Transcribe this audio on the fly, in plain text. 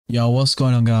Yo, what's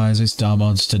going on guys, it's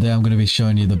darkModz. Today I'm going to be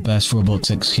showing you the best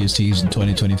Roblox executors to use in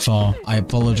 2024. I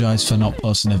apologise for not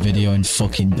posting a video in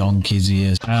fucking donkey's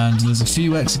ears. And there's a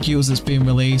few executors that's been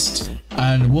released,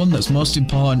 and one that's most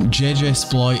important,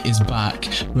 JJSploit is back.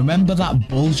 Remember that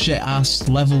bullshit ass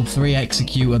level 3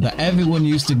 executor that everyone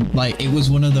used to, like, it was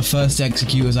one of the first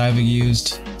executors I ever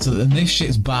used. So then this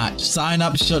shit's back. Sign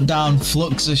up shut down,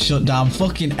 Flux is shut down,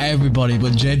 fucking everybody,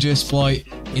 but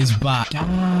JJSploit is back.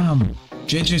 Damn.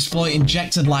 JJSploit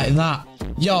injected like that.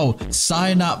 Yo,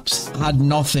 signups had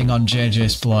nothing on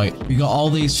JJSploit. We got all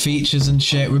these features and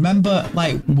shit. Remember,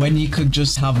 like, when you could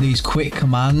just have these quick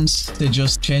commands to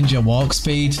just change your walk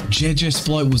speed?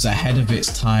 JJSploit was ahead of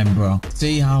its time, bro.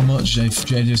 See how much if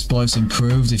JJSploit's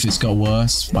improved, if it's got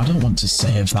worse? I don't want to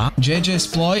say that.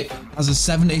 JJSploit has a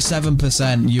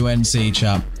 77% UNC,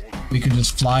 chap. We can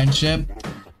just fly and ship.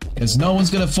 Because no one's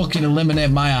gonna fucking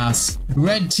eliminate my ass.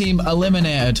 Red team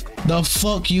eliminated. The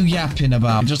fuck you yapping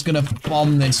about? I'm just gonna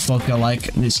bomb this fucker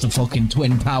like it's the fucking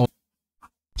Twin Tower.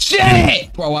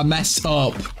 Shit! Bro, I messed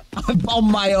up. I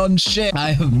bombed my own shit.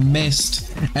 I have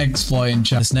missed exploiting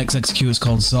chat. This next executor is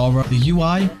called Zorara. The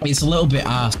UI, it's a little bit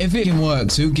ass. If it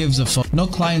works, who gives a fuck? No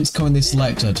clients currently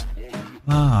selected.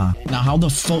 Now how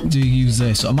the fuck do you use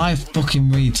this? Am I a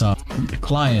fucking retard?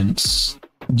 Clients.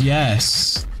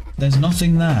 Yes. There's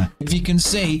nothing there. If you can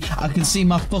see, I can see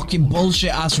my fucking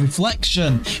bullshit ass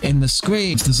reflection in the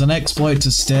screen. If there's an exploit to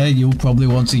stay, you'll probably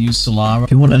want to use Solara.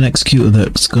 If you want an executor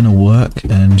that's gonna work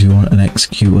and you want an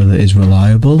executor that is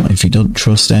reliable, if you don't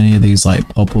trust any of these like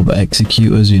pop-up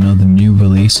executors, you know, the new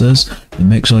releases, then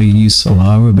make sure you use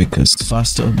Solara because it's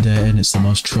faster updated, it's the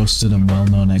most trusted and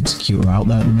well-known executor out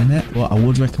there at the minute. But I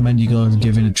would recommend you go and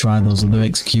give it a try those other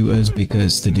executors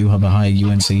because they do have a higher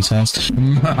UNC test.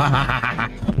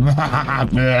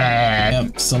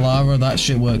 Yep, Solara, that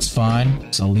shit works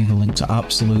fine. So I'll leave a link to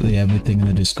absolutely everything in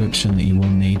the description that you will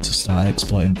need to start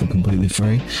exploiting for completely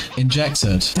free.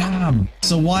 Injected. Damn.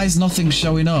 So why is nothing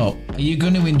showing up? Are you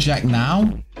going to inject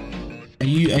now? Are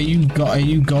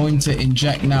you going to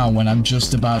inject now when I'm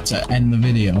just about to end the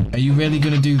video? Are you really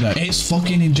going to do that? It's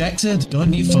fucking injected.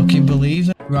 Don't you fucking believe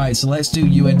it? Right, so let's do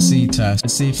UNC test.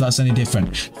 Let's see if that's any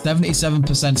different.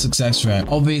 77% success rate.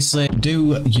 Obviously,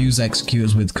 do use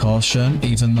executors with caution,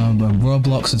 even though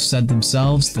Roblox have said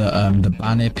themselves that the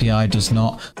ban API does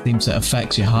not seem to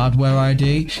affect your hardware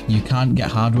ID. You can't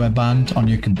get hardware banned on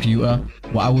your computer.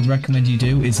 What I would recommend you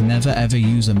do is never ever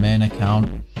use a main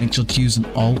account. Make sure to use an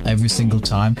alt every single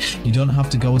time. You don't have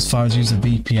to go as far as use a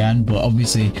VPN, but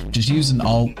obviously just use an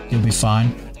alt, you'll be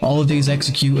fine. All of these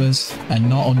executors are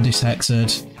not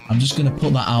undetected. I'm just going to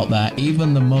put that out there.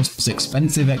 Even the most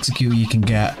expensive executor you can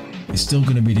get is still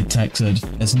going to be detected.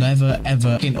 There's never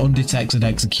ever an undetected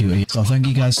executor. So thank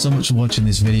you guys so much for watching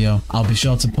this video. I'll be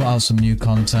sure to put out some new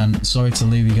content. Sorry to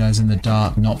leave you guys in the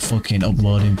dark, not fucking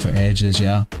uploading for ages,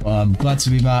 yeah. But I'm glad to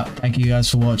be back. Thank you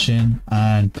guys for watching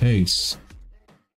and peace.